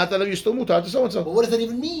 Almenat, you're still mutar to so and so. But what does that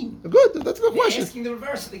even mean? Good. That's a good question. You're asking the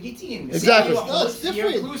reverse of the Gittin. Exactly. No, it's different.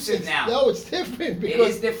 You're inclusive now. No, it's different. It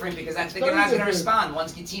is different because that's the Gemara's going to respond.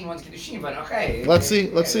 One's Gittin, one's kiddushin. But okay. Let's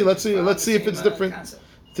see if it's different.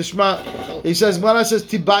 Tishma. He says. Mara says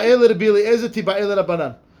Tiba'el Rabbi Eliezer, Tiba'el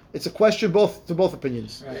Rabbanan. It's a question to both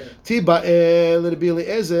opinions. Tiba'el Rabbi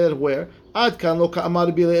Eliezer, where Ad kan lo ka'amar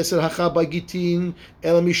Rabbi Eliezer hacha by Gittin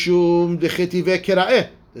el mishum dechetive kera'eh.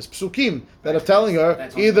 There's psukim that are telling her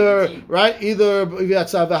That's either only either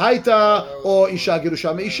v'yatsa v'haita or isha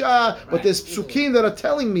gerusha meisha. But there's psukim that are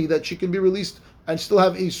telling me that she can be released and still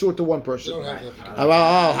have isur to one person. You don't have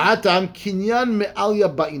that. Hatam kinyan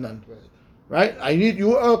me'alya ba'inan. Right?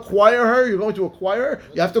 You acquire her. You're going to acquire her.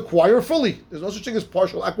 You have to acquire her fully. There's no such thing as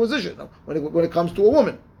partial acquisition when it comes to a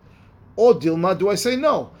woman. Or dilma, do I say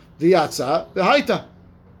no? V'yatsa v'haita.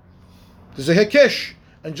 There's a hekesh.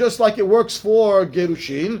 And just like it works for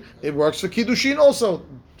Gerushin, it works for Kiddushin also.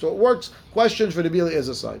 So it works. Questions for the Rabbi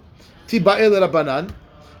Eliezer side. Tiba'el Rabbanan.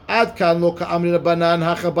 Ad kan lo ka'amri Rabbanan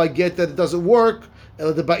hacha by get that it doesn't work.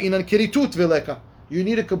 El deba'inan kiritut veleka. You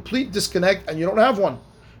need a complete disconnect and you don't have one.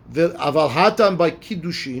 Aval hatan by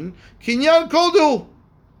Kiddushin. Kinyan koldu.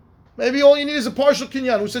 Maybe all you need is a partial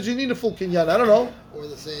kinyan. Who says you need a full kinyan? I don't know. Or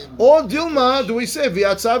the same. Or Dilma, do we say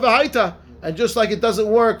v'yatsa v'haita? And just like it doesn't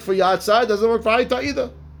work for Yatzah, it doesn't work for Haita either.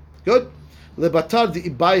 Good? Lebatar di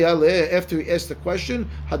ibaya le, after he asked the question,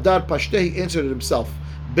 Hadar Pashte, he answered it himself.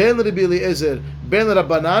 Ben Rabbi Eliezer, Ben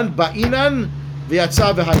Rabbanan, Ba'inan,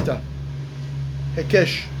 v'yatzah v'haita.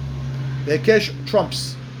 Hekesh. The Hekesh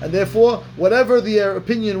trumps. And therefore, whatever their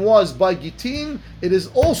opinion was by Gittin, it is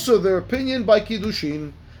also their opinion by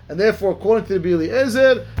Kiddushin. And therefore, according to Rabbi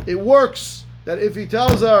Eliezer, it works. That if he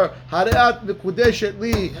tells her Hareat Mikudeshet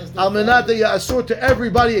Li Almenat Ya'asur to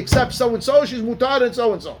everybody except so and so, she's mutar and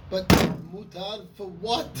so and so. But mutar for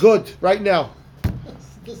what? Good, right now.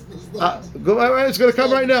 This not, it's going to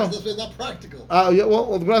come right now. This is not practical. Yeah,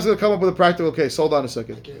 well, the Gemara's going to come up with a practical case. Hold on a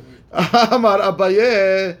second. Amar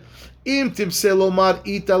Abaye Im Timse Lomar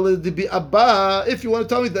Ita L'Dibi Abba. If you want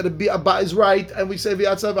to tell me that the Bi Abba is right, and we say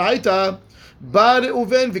V'yatza V'haita, Ba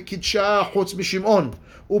Reuven V'kidsha Chutz Mishimon.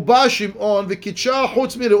 Uba Shimon v'kitsha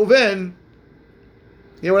chutz mi Reuven.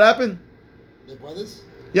 Hear what happened? They're brothers?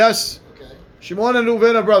 Yes. Okay. Shimon and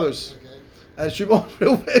Reuven are brothers. Okay. And Shimon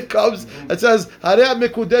Reuven comes and says, Harei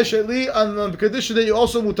mekudesh li, on the condition that you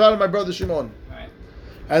also mutar my brother Shimon. Right.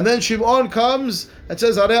 And then Shimon comes and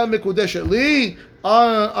says, Harei mekudesh li,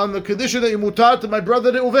 on the condition that you mutar to my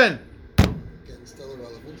brother Reuven. Again, still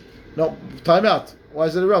irrelevant. No, time out. Why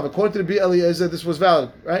is it irrelevant? According to the Rabbi Eliezer, this was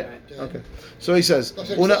valid, right? Okay. So he says,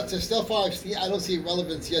 there's still far. I don't see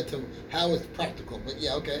relevance yet to how it's practical, but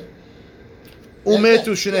yeah, okay.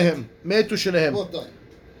 Umetu shenehem. Metu shenehem. Both died.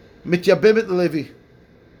 Mityabemet Levi.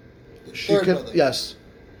 Third brother. Yes.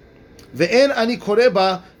 Ve'en ani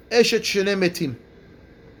koreba eshet shene metim.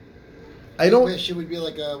 I don't. She would be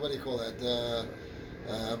like what do you call that?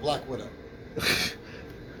 Black Widow.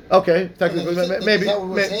 Okay, technically, maybe. Is that what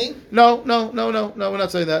we're saying? No, we're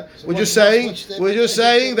not saying that. So we're just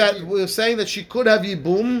saying that she could have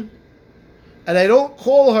yibum, and I don't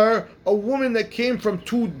call her a woman that came from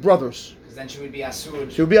two brothers. Because then she would be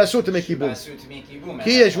asur. She would be asur to make yibum.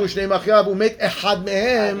 Ki yeshvu shnei machayav umet echad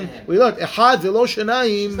mehem. We learned echad velo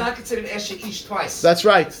shenayim. She's not considered eshet ish twice. That's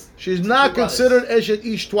right. She's not considered eshet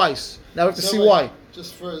ish twice. Now we have to see why.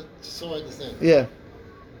 Just so I understand. Yeah.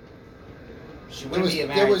 She wouldn't be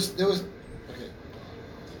married. There was okay.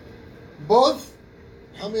 Both.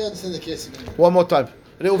 Help me understand the case again. One more time.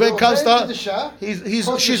 Reuven comes to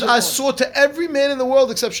she's asur to every man in the world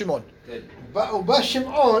except Shimon. Good. But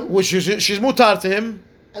Shimon, Which she's mutar to him.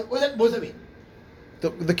 And what does that mean?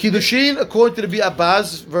 The Kiddushin, according to the Bi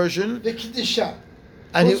Abba's version. The Kiddusha.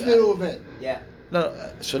 And Who's Reuven? Yeah. No,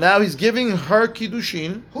 so now he's giving her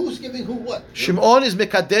Kiddushin. Who's giving who what? Shimon is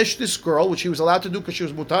Mekadesh this girl, which he was allowed to do because she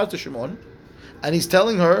was mutar to Shimon. And he's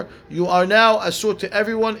telling her, you are now asur to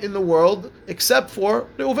everyone in the world except for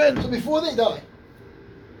Reuven. So before they die,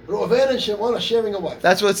 Reuven and Shimon are sharing a wife.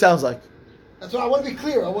 That's what it sounds like. That's what I want to be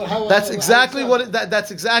clear. That's exactly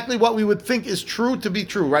what we would think is true to be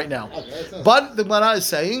true right now. Okay, but the Gemara is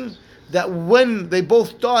saying that when they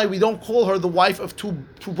both die, we don't call her the wife of two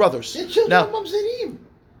brothers. They're children Now, of Mamzerim.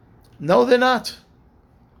 No, they're not.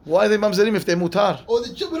 Why are they mamzerim if they're mutar? Or we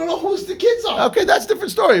don't know whose the kids are. Okay, that's a different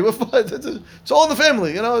story. It's all in the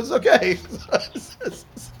family, it's okay.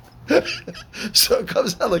 So it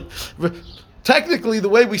comes out like, technically, the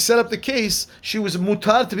way we set up the case, she was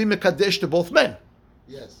mutar to be mekadesh to both men.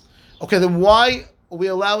 Yes. Okay, then why are we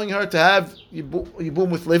allowing her to have yibum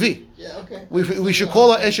with Levi? Yeah, okay. We should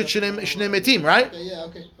call her eshet shnei metim, right? Okay, yeah,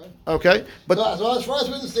 okay, fine. Okay, but so as far as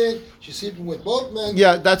we understand, she's sleeping with both men.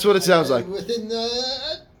 Yeah, that's what it sounds like. Within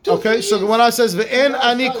okay, so the one says ve'en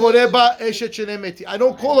ani koreba eshet shnei metim. I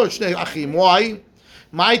don't call her shnei achim. Why?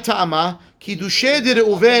 My ta'ama kiddushe de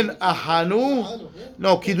Reuven ahanu.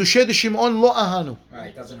 No, kiddushe de Shimon lo ahanu.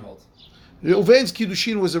 Right, doesn't hold. Reuven's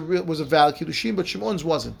kiddushin was a valid kiddushin, but Shimon's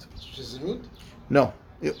wasn't. No.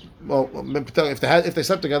 Well, if they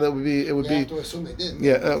slept together, it would be. We have to assume they did.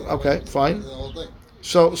 Yeah. Okay. Fine.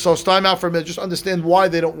 So time out for a minute. Just understand why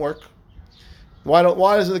they don't work. Why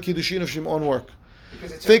doesn't the Kiddushin of Shimon work?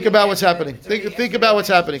 Think about what's happening. Think about what's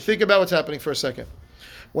happening. Think about what's happening for a second.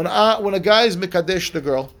 When a guy is Mekadesh the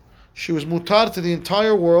girl, she was mutar to the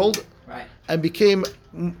entire world, right, and became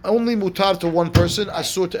only mutar to one person,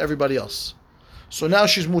 asur to everybody else. So now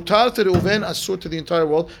she's mutar to Reuven, asur to the entire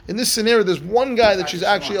world. In this scenario, there's one guy that she's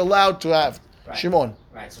actually allowed to have, right. Shimon.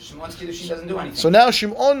 Right, so Shimon's Kiddushin doesn't do anything. So now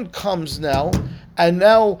Shimon comes now, and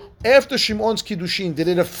now after Shimon's Kiddushin, did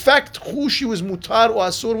it affect who she was mutar or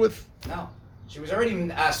asur with? No. She was already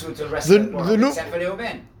asur to the rest of the world, except for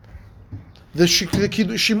Reuven.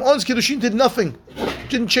 Shimon's Kiddushin did nothing.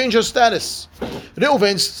 Didn't change her status.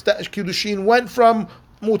 Reuven's Kiddushin went from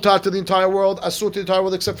mutar to the entire world, asur to the entire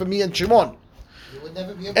world, except for me and Shimon.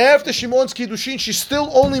 After Shimon's Kiddushin, she's still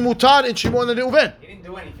only mutar in Shimon and Reuven. He didn't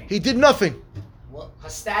do anything. He did nothing. What? Her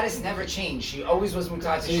status never changed. She always was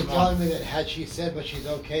mutar to So you're Shimon. telling me that had she said, but she's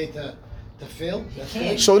okay to fail? That's can't.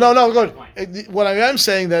 right? So no, good. What I am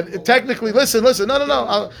saying that technically, listen.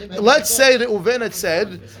 No. Let's say that Reuven had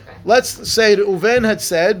said. Let's say that Reuven had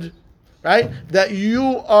said, right, that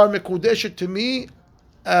you are mekudeshet to me,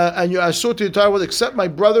 and you are asur to the entire world except my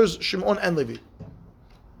brothers Shimon and Levi.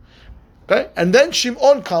 Okay, and then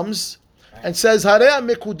Shimon comes and says, "Hareya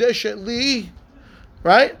mekudeshet li,"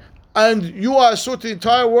 right, and you are asur to the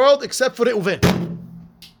entire world except for Reuven.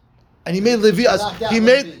 And he made Levi as he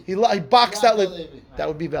boxed out Levi. That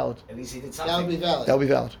would be valid. At least he did something. That would be valid. That would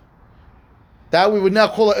be valid. That we would now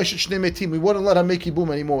call her Eshet Shnei Metim. We wouldn't let her make Yibum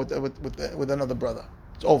anymore with another brother.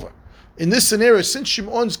 It's over. In this scenario, since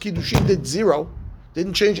Shimon's Kiddushin did zero,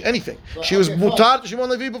 didn't change anything. Well, She was okay, mutar to Shimon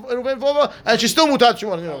Levi Reuven Vova, and she's still mutar to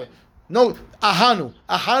Shimon Levi. No, ahanu.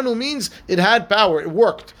 Ahanu means it had power. It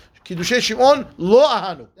worked. Kiddushay Shimon lo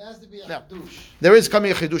ahanu. There has to be a Now, chidush. there is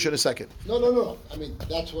coming a chidush in a second. No. I mean,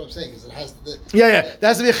 that's what I'm saying. Is it has to. Yeah. There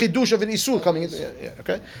has to be a chidush of an isur coming in. Yeah.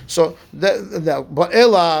 Okay. So now, but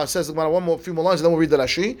Ella says few more lines, and then we'll read the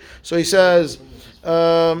Rashi. So he says,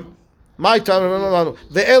 "My time,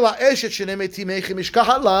 ve'ela eshet shnei metim eichim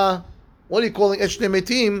mishkahala." What are you calling eshet shnei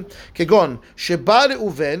metim? Kegon sheba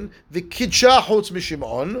Reuven v'kidsha chutz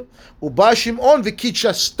mishimon uba Shimon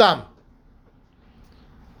v'kidsha stam.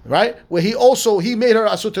 Right? Where he made her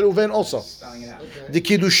asur to Reuven also. The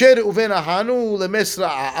kiddushay Reuven ahanu lemesra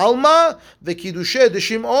alma, the kiddushay de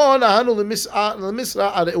Shimon ahanu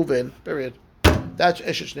lemisra Reuven. Period. That's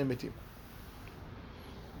eshet shnei metim.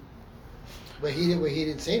 Where he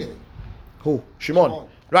didn't say anything. Who? Shimon.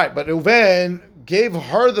 Right, but Reuven gave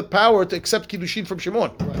her the power to accept kiddushin from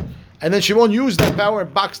Shimon. Right. And then Shimon used that power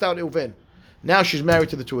and boxed out Reuven. Now she's married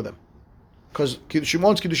to the two of them. Because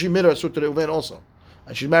Shimon's kiddushin made her asur to Reuven also.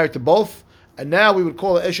 And she's married to both, and now we would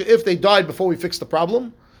call her Eshet. If they died before we fixed the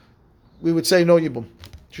problem, we would say no Yibum.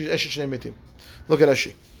 She's Eshet Shnei Metim. Look at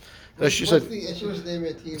Rashi. Rashi said,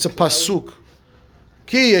 it's a pasuk.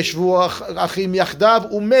 Ki yeshvu achim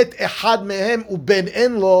yachdav umet echad mehem uben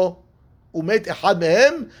en lo umet echad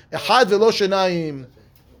mehem echad velo shenayim.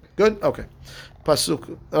 Good? Okay.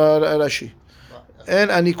 Pasuk. Rashi. And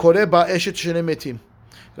ani kore ba Eshet Shnei Metim.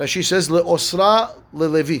 Rashi says leosra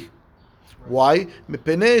lelevi. Why?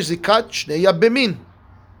 מפני זיקת שני יבמין.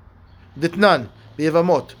 דתנן,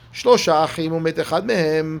 ביבמות. 3 אחים ומת אחד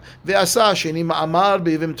מהם, ועשה השני מאמר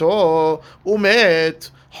ביבמתו, ומת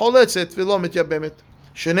חולצת ולא מתייבמת.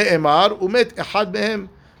 שנאמר, ומת אחד מהם.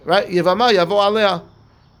 יבמה יבוא עליה.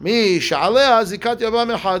 מי שעליה זיקת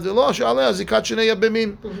יבם אחד, ולא שעליה זיקת שני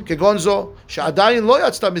יבמים. כגון זו, שעדיין לא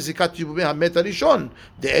יצאה מזיקת יבמי המת הראשון.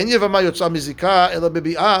 דאין יבמה יוצאה מזיקה, אלא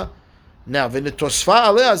בביאה. Now, ונתוספה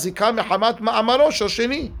עליה זיקה מחמת מאמרו של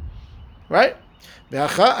שני. Right?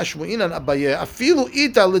 ואחר השמועין אביה, אפילו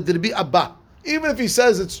איתה לדרבי אבא. Even if he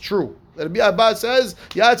says it's true. Rabbi Abba says,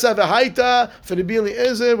 Yatza v'haita, for Rabbi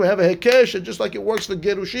Eliezer, we have a hekesh, and just like it works for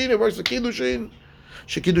Gerushin, it works for Kiddushin.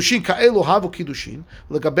 שקידושין כאלו הבו קידושין,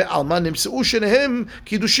 לגבי אלמה נמצאו שניהם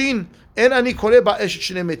קידושין. אין אני קורא באשת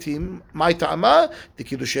שני מתים, מהי טעמה?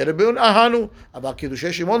 דקידושי רביון אהנו, אבל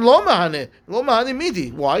קידושי שמעון לא מהנה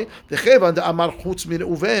מידי. Why? דכיוון דאמר חוץ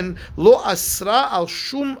מראובן, לא אסרה על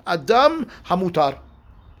שום אדם המותר.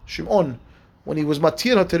 שמעון, when he was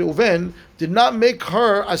matir her to Reuven, did not make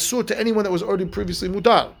her asur to anyone that was already previously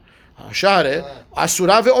mutar. Share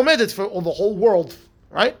asura ve'omedet for the whole world,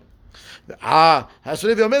 right?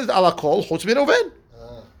 הסורי ועומדת על הכל חוץ מראובן.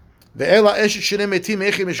 ואלה אשת שני מתים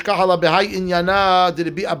איך היא משכח עלה בהי עניינה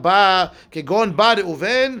דרבי אבא כגון בא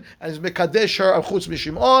ראובן and מקדש her חוץ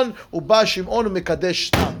משמעון ובא שמעון ומקדש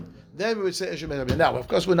סתם. Then we would say אשת מתים. Now, of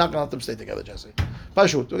course, we're not going to let them stay together, Jesse.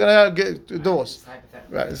 פשוט, we're going to get divorced.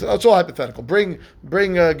 Right, it's all hypothetical. Bring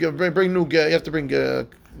new, you have to bring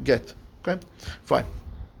get. Okay, fine.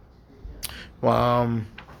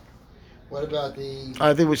 What about the?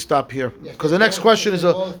 I think we stop here because the next question is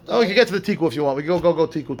you can get to the tiku if you want. We go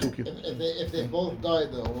tiku. If they both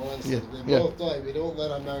died though, if they both died, we don't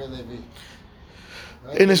let her marry Levi.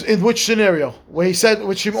 Right? In which scenario? Where he said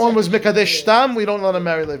when Shimon was Mekadesh Stam, we don't let him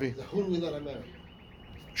marry Levi. Who do we let her marry?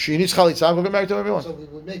 She needs chalitza. Go get married to everyone. So we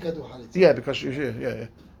would make her do chalitza. Yeah, because she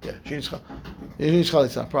needs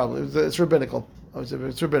chalitza. Probably it's rabbinical.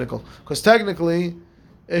 It's rabbinical because technically,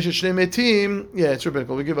 it's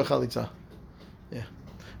rabbinical. We give a chalitza. Yeah,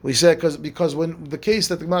 we said because when the case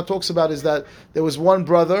that the Gemara talks about is that there was one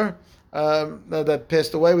brother that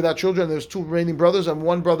passed away without children. There was two remaining brothers, and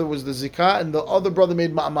one brother was the zikah, and the other brother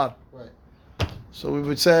made ma'amar. Right. So we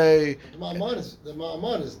would say the ma'amar is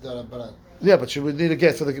darabanan. Yeah, but you would need a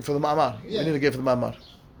get for the ma'amar. Yeah. You need a get for the ma'amar.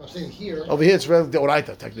 I'm saying here. Over here, it's rather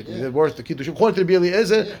deoraita technically. Yeah. They're worth the kiddushin. According to the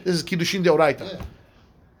Eliezer, this is kiddushin deoraita.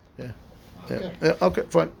 Yeah. Okay,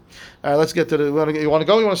 fine. All right, let's get to the. You want to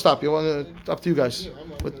go? You want to stop? You want to, up to you guys.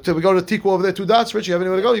 Till we go to Tiku over there, 2 dots. Rich, you have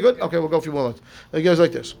anywhere to go? You good? Okay, we'll go a few more. You guys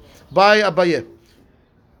like this. Bye, Abaye.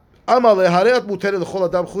 Amar lehareat muteret l'chol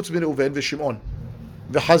adam chutz min Reuven v'Shimon.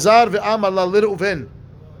 V'chazar ve'amar la l'Reuven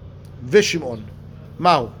v'Shimon.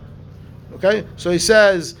 Ma'u. Okay, so he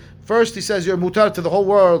says first you're mutar to the whole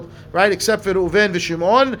world, right? Except for Reuven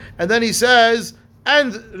v'Shimon, and then he says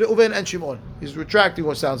and Reuven and Shimon. He's retracting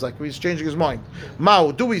what sounds like he's changing his mind.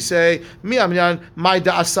 Ma'u, do we say mi amyan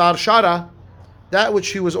ma'ida asar shara, that which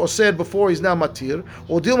he was osir before he's now matir,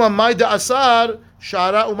 or dilma ma'ida asar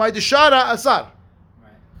shara u'ma'ida shara asar.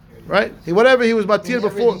 Right? Whatever he was matir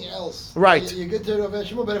before. Else. Right. You're good to Reuven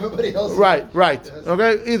Shimon, but everybody else. Right.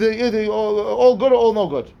 Okay. Either all good or all no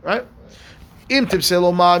good. Right. If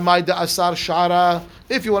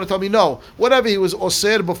you want to tell me no, whatever he was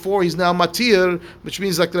osir before, he's now matir, which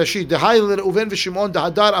means like Rashid, the Reuven v'Shimon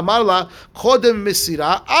dahadar amarla kodem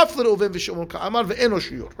misira after Reuven v'Shimon ka'amar ve'eno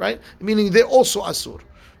shiyur, right? Meaning they're also asur.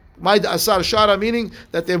 Ma'ida asar shara, meaning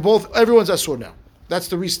that they're both, everyone's asur now. That's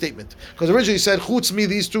the restatement. Because originally he said chutz me,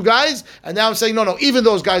 these two guys, and now I'm saying no, even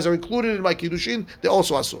those guys are included in my kiddushin. They're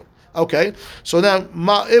also asur. Okay, so now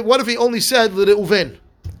what if he only said Reuven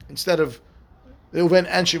instead of Reuven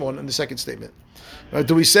and Shimon in the second statement?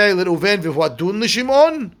 Do we say Reuven v'huadun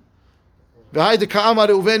l'Shimon? V'hayde ka'amar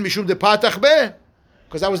Reuven mishum de patach be?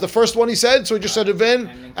 Because that was the first one he said, so he just said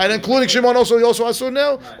Reuven, and including Shimon also, he also asur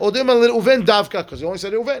now? Or dima Reuven davka, because he only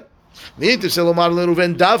said Reuven. V'intiv selomar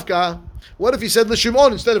Reuven davka. What if he said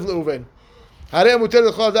l'Shimon instead of Reuven? Harei muter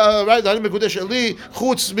l'chol, right? Harei mekudesh eli,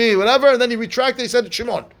 chutz me, whatever, and then he retracted, he said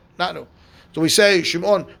Shimon. Not no. So we say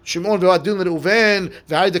Shimon v'adin Reuven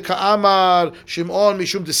v'hayde ka'amar Shimon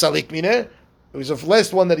mishum desalik mineh. It was the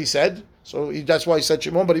last one that he said, so that's why he said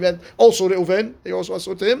Shimon, but he meant also Reuven. He also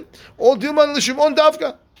asur to him. Or Dilman l'Shimon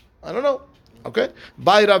davka. I don't know. Okay.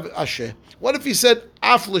 By Rav Asher. What if he said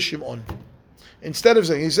af l'Shimon instead of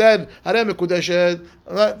saying? He said Harei mekudeshet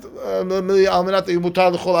almenat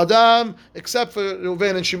mutar l'chol adam except for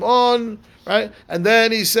Reuven and Shimon, right? And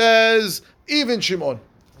then he says even Shimon.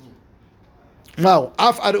 Now,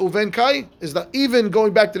 af Reuven kai, is that even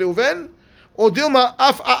going back to Reuven, or Dilma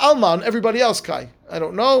af Alman, everybody else kai? I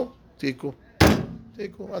don't know. Tiku.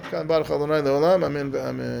 Atkan baruch Adonai leolam.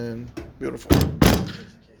 Amen. Beautiful.